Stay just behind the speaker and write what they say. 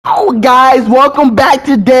Yo guys, welcome back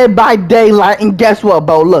to Dead by Daylight. And guess what,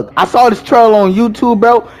 bro? Look, I saw this trailer on YouTube,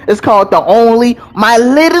 bro. It's called The Only, my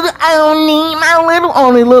little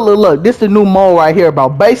only. Look, this is the new mode right here, bro.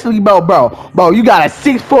 Basically, bro, you got a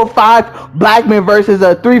 6'5" black man versus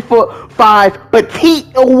a 3'5" petite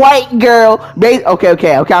white girl.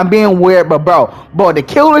 Okay, I'm being weird, but bro, the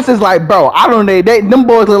killers is like, bro, I don't know, them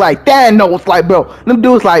boys look like Thanos, like, bro, them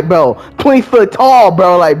dudes like, bro, 20 foot tall,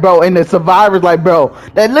 bro, like, bro, and the survivors, like, bro,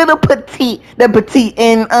 that petite,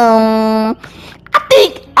 and I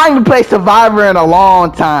think I haven't played Survivor in a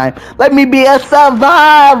long time. Let me be a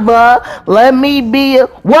survivor. Let me be a...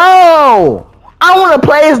 Whoa! I want to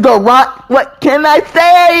play as The Rock. What can I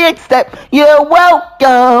say except you're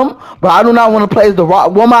welcome? But I do not want to play as The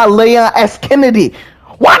Rock. What my Leon S. Kennedy?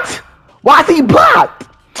 What? Why is he blocked?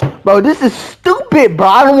 Bro, this is stupid, bro.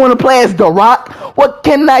 I don't want to play as The Rock. What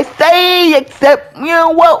can I say except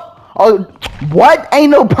you're welcome? Oh, what?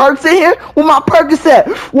 Ain't no perks in here? Where my perks at?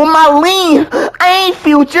 Where my lean? I ain't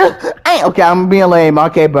Future. Okay, I'm being lame.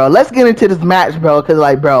 Okay, bro. Let's get into this match, bro. Cause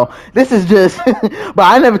like, bro, this is just. But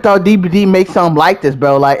I never thought DBD make something like this,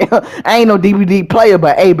 bro. Like, I ain't no DBD player,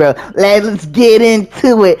 but hey, bro, let's get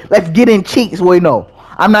into it. Let's get in cheeks. Wait, no.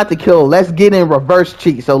 I'm not the killer. Let's get in reverse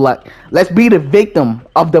cheeks. So like, let's be the victim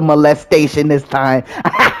of the molestation this time.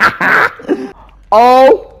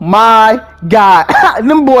 Oh my god.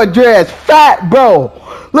 Them boy dress fat, bro.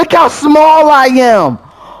 Look how small I am.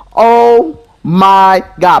 Oh my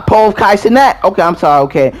god. Pove Kai Cenat. Okay, I'm sorry,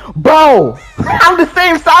 okay. Bro, I'm the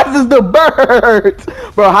same size as the birds.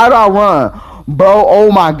 Bro, how do I run? Bro,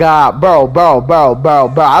 oh my god. Bro.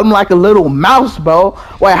 I'm like a little mouse, bro.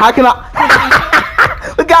 Wait, how can I...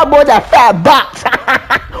 Look out, boy, that fat box.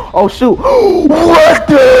 Oh shoot. What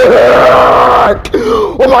the heck?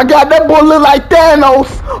 Oh my god, that boy look like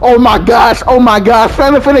Thanos. Oh my gosh.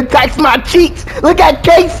 Finna tax my cheeks. Look at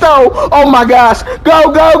Queso. Oh my gosh.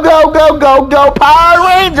 Go. Power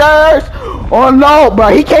Rangers. Oh no, bro.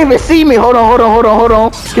 He can't even see me. Hold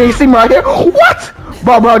on. Can you see me right here? What?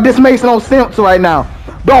 Bro, this makes no sense right now.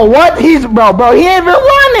 Bro, what? Bro, he ain't even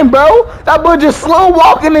running, bro. That boy just slow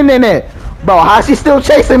walking in there. Bro, how's he still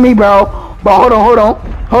chasing me, bro? Bro, hold on.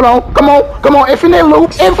 Come on. Infinite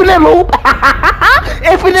loop. Infinite loop,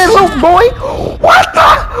 boy. What the?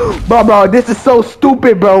 Bro, this is so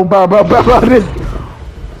stupid, bro. This...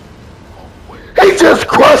 He just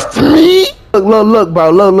crushed me. Look, bro.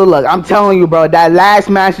 Look. I'm telling you, bro. That last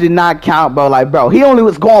match did not count, bro. Like, bro, he only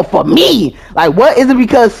was going for me. Like, what? Is it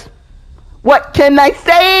because... What can I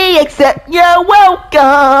say except you're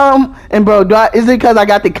welcome? And bro, is it because I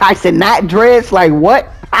got the Kai Cenat dreads? Like what?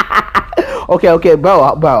 Okay,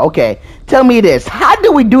 bro. Okay, tell me this: how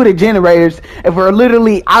do we do the generators if we're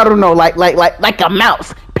literally, I don't know, like a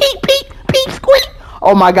mouse? Peep, squeak.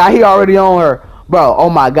 Oh my god, he already on her, bro. Oh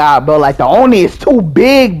my god, bro. Like the Oni is too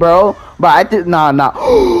big, bro. But nah.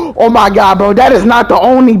 Oh my god, bro, that is not the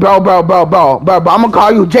Oni, bro. I'm gonna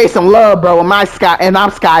call you Jason Love, bro.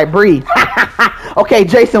 I'm Sky Bree. Okay,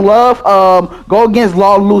 Jason Love. Go against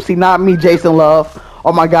Law Lucy, not me, Jason Love.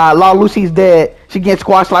 Oh my god, Law Lucy's dead. She gets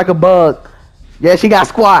squashed like a bug. Yeah, she got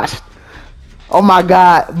squashed. Oh my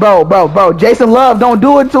god, bro. Jason Love, don't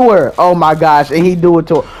do it to her. Oh my gosh, and he do it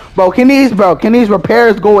to her. Bro, can these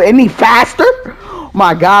repairs go any faster?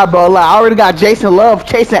 My god, bro, like, I already got Jason Love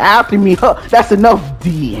chasing after me. Huh, that's enough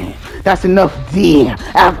D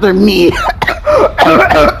after me.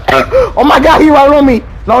 Oh my god, he right on me.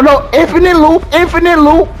 No, infinite loop.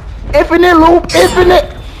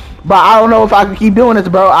 But I don't know if I can keep doing this,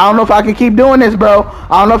 bro.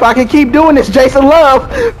 Jason Love,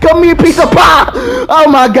 come here, piece of pie. Oh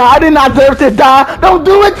my god, I did not deserve to die. Don't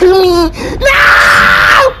do it to me.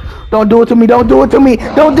 No! Don't do it to me.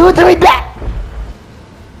 That.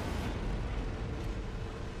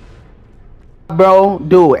 Bro,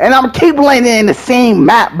 dude, and I'm keep landing in the same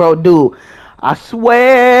map, bro, dude. I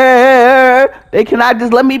swear they cannot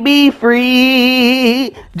just let me be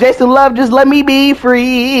free. Jason Love, just let me be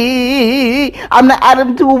free. I'm not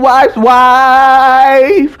Adam to a wife's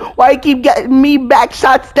wife. Why you keep getting me back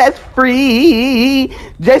shots that's free?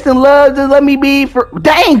 Jason Love, just let me be free.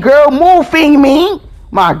 Dang, girl, move, Fing Me.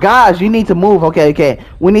 My gosh, you need to move. Okay.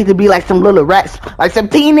 We need to be like some little rats, like some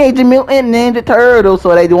teenage mutant ninja turtles,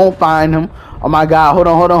 so they won't find him. Oh my god, hold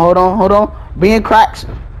on. Being cracks.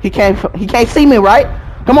 He can't see me, right?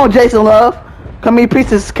 Come on, Jason Love. Come here,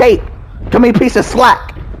 piece of cake. Come here, piece of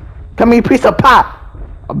slack. Come here, piece of pop.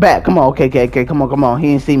 A bat. Come on, okay. Come on. He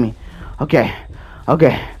didn't see me. Okay. But we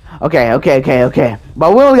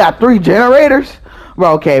only got 3 generators,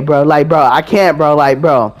 bro. Okay, bro. Like, bro, I can't, bro. Like,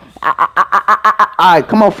 bro. Alright,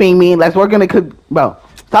 come on, Fiend Me. Let's work in the cook, bro.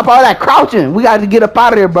 Stop all that crouching. We got to get up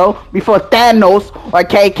out of here, bro. Before Thanos or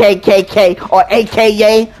KKKK or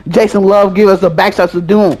AKA Jason Love give us a backshots of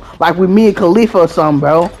doom. Like with me and Khalifa or something,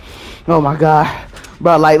 bro. Oh my god.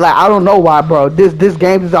 Bro, like I don't know why, bro. This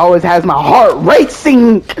game just always has my heart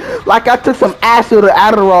racing. Like I took some acid or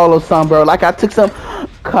Adderall or something, bro. Like I took some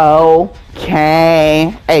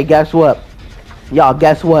cocaine. Hey, guess what? Y'all,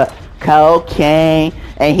 guess what? Cocaine.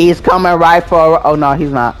 And he's coming right for... Oh, no,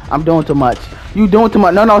 he's not. I'm doing too much. You doing too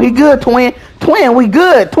much. No, he good, twin. Twin, we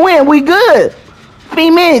good. Twin, we good.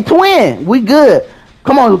 Female, twin, we good.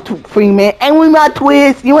 Come on, female. Ain't we my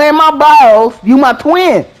twins? You ain't my balls. You my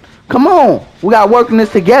twin. Come on. We got to work on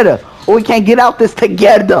this together. Or we can't get out this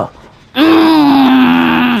together.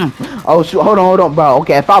 Oh, shoot. Hold on, bro.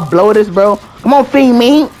 Okay, if I blow this, bro. Come on,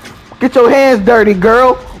 female. Get your hands dirty,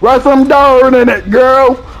 girl. Rub some dirt in it,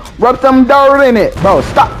 girl. Rub some dirt in it. Bro,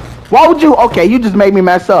 stop. Why would you? Okay, you just made me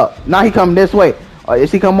mess up. Now he come this way.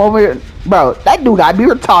 Is he come over here? Bro, that dude gotta be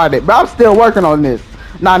retarded. Bro, I'm still working on this.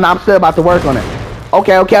 Nah, I'm still about to work on it.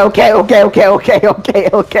 Okay.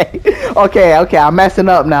 Okay, I'm messing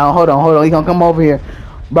up now. Hold on. He gonna come over here.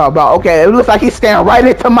 Bro, okay. It looks like he's staring right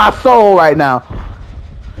into my soul right now.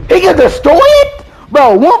 He can destroy it?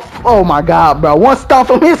 Bro, oh my god, bro. One stomp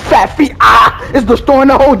from his fat feet. It's destroying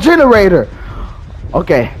the whole generator.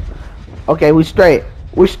 Okay, we straight.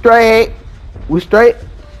 Yeah, we straight.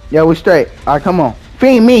 Alright, come on.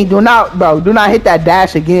 Fiend me, do not hit that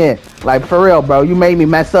dash again. Like, for real, bro. You made me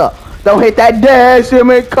mess up. Don't hit that dash, it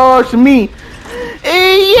may cost me.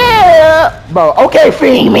 Yeah, bro. Okay,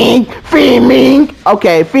 Fiend me.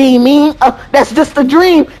 Okay, Fiend me. That's just a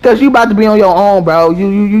dream, cause you about to be on your own, bro.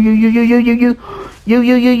 You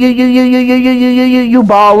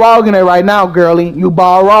ball rogging it right now, girly. You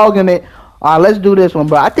ball rogging it. Alright, let's do this one,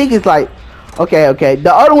 bro. I think it's like, okay.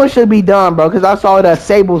 The other one should be done, bro, because I saw that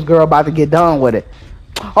Sable's girl about to get done with it.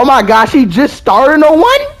 Oh my gosh, she just started on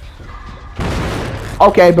one?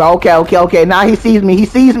 Okay, bro. Okay. Now he sees me.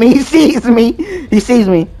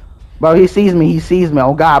 Bro, he sees me.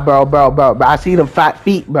 Oh god, bro. I see the fat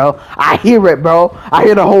feet, bro. I hear it, bro. I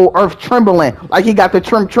hear the whole earth trembling. Like he got the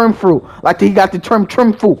trim fruit. Like he got the trim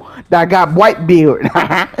fruit that got white beard.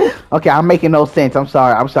 Okay, I'm making no sense. I'm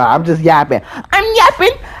sorry. I'm just yapping. I'm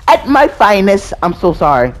yapping at my finest. I'm so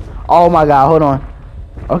sorry. Oh my god, hold on.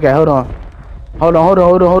 Okay, hold on. Hold on.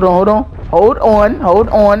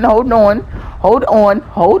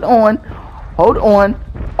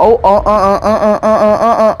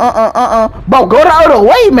 Bro, go the other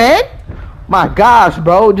way, man. My gosh,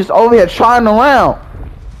 bro, just over here trying around.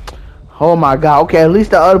 Oh my god. Okay, at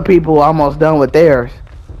least the other people are almost done with theirs.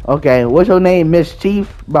 Okay, what's your name, Miss Chief?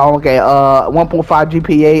 Bro, okay, 1.5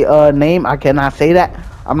 GPA name. I cannot say that.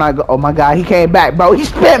 I'm not. Oh my god, he came back, bro. He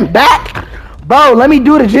spent back. Bro, let me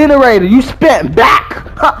do the generator. You spent back.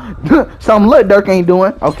 Something Lil Durk ain't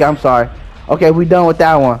doing. Okay, I'm sorry. Okay, we done with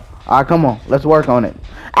that one. Alright, come on. Let's work on it.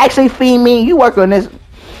 Actually, Fiend me, you work on this.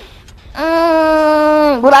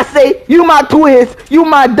 What I say? You my twist. You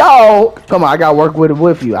my dog. Come on, I gotta work with it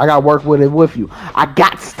with you. I got to work with you.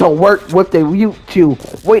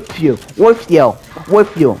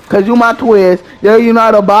 Cause you my twist. Yeah, you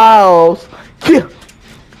not the balls. Kill.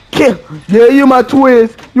 Yeah, you my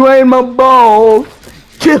twist. You ain't my balls.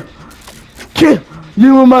 Kill.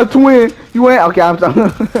 You my twin. You ain't. Okay, I'm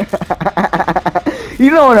sorry. You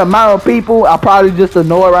know the amount of people I probably just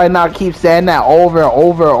annoyed right now keep saying that over and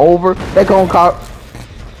over. They gonna call.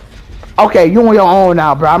 Okay, you on your own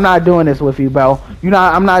now, bro. I'm not doing this with you, bro.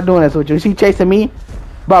 I'm not doing this with you. Is he chasing me?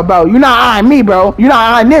 Bro, you not eyeing me, bro. You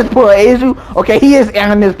not eyeing this pull, is you? Okay, he is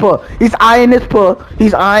eyeing this pull. He's eyeing this pull.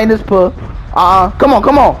 Come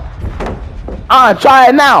on. Try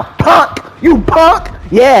it now. Punk. You punk.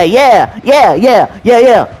 Yeah.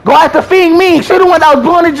 Go after Fiend Ming. She the one that was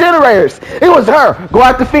blowing the generators. It was her. Go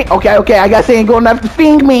after Fiend. Okay. I guess he ain't going after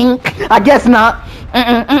Fiend Ming. I guess not.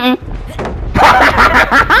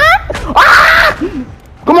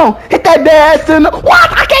 Come on. Hit that dash in the...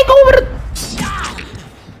 What? I can't go over the...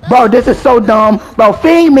 Bro, this is so dumb. Bro,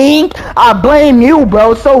 Fiend Ming, I blame you,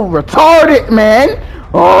 bro. So retarded, man.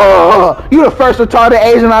 Oh, you the first retarded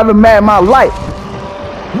Asian I've ever met in my life.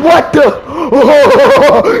 What the?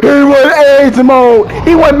 Oh, he went AIDS mode.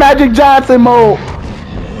 He went Magic Johnson mode.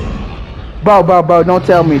 Bro, don't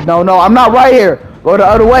tell me. No, I'm not right here. Go the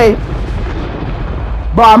other way.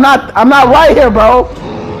 Bro, I'm not right here, bro.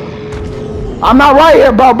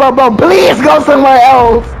 Bro. Please go somewhere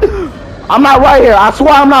else. I'm not right here. I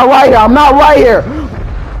swear I'm not right here.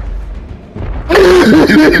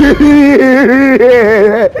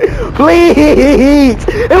 Please.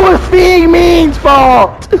 It was Fiend Ming's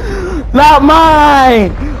fault. Not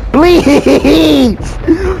mine. Please!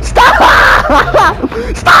 Stop!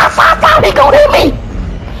 Stop! He gonna hit me!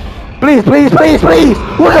 Please!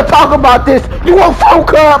 We're gonna talk about this. You want 4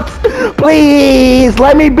 cups? Please,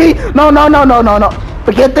 let me be. No.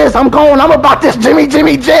 Forget this. I'm going. I'm about this Jimmy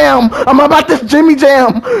Jam. Come on, I'm about this Jimmy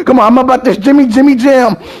Jam. Come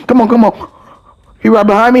on. He right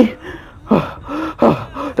behind me.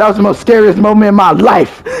 That was the most scariest moment in my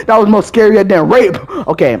life. That was more scarier than rape.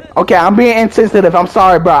 Okay, I'm being insensitive. I'm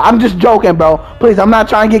sorry, bro. I'm just joking, bro. Please, I'm not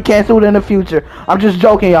trying to get canceled in the future. I'm just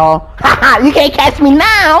joking, y'all. You can't catch me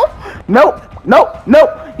now. Nope.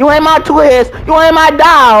 You ain't my twist. You ain't my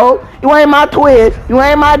dog. You ain't my twist. You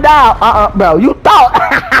ain't my dog. Bro. You thought.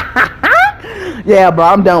 Yeah, bro.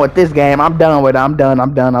 I'm done with this game. I'm done with it. I'm done. I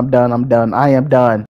am done.